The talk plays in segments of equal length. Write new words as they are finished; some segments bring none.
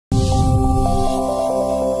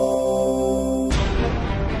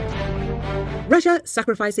Russia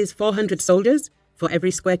sacrifices 400 soldiers for every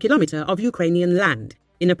square kilometer of Ukrainian land.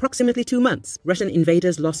 In approximately 2 months, Russian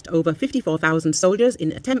invaders lost over 54,000 soldiers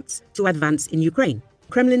in attempts to advance in Ukraine.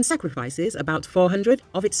 Kremlin sacrifices about 400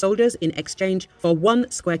 of its soldiers in exchange for 1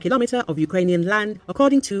 square kilometer of Ukrainian land,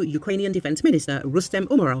 according to Ukrainian Defense Minister Rustem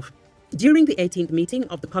Umerov. During the 18th meeting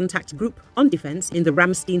of the contact group on defense in the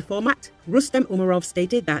Ramstein format, Rustem Umerov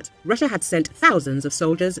stated that Russia had sent thousands of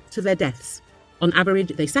soldiers to their deaths. On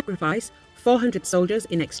average, they sacrifice 400 soldiers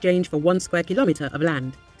in exchange for 1 square kilometer of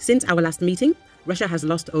land. Since our last meeting, Russia has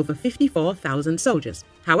lost over 54,000 soldiers.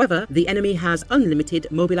 However, the enemy has unlimited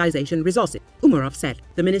mobilization resources, Umerov said.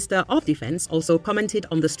 The Minister of Defense also commented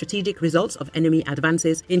on the strategic results of enemy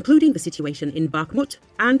advances, including the situation in Bakhmut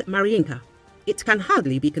and Maryinka. It can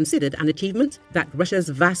hardly be considered an achievement that Russia's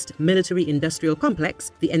vast military-industrial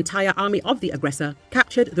complex, the entire army of the aggressor,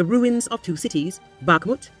 captured the ruins of 2 cities,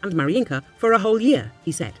 Bakhmut and Maryinka, for a whole year,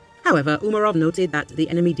 he said. However, Umerov noted that the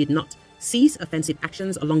enemy did not cease offensive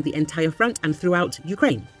actions along the entire front and throughout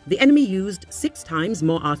Ukraine. The enemy used 6 times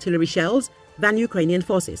more artillery shells than Ukrainian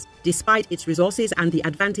forces. Despite its resources and the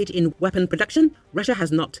advantage in weapon production, Russia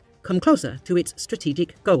has not come closer to its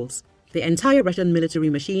strategic goals. The entire Russian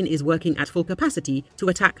military machine is working at full capacity to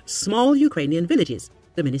attack small Ukrainian villages,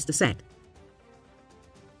 the minister said.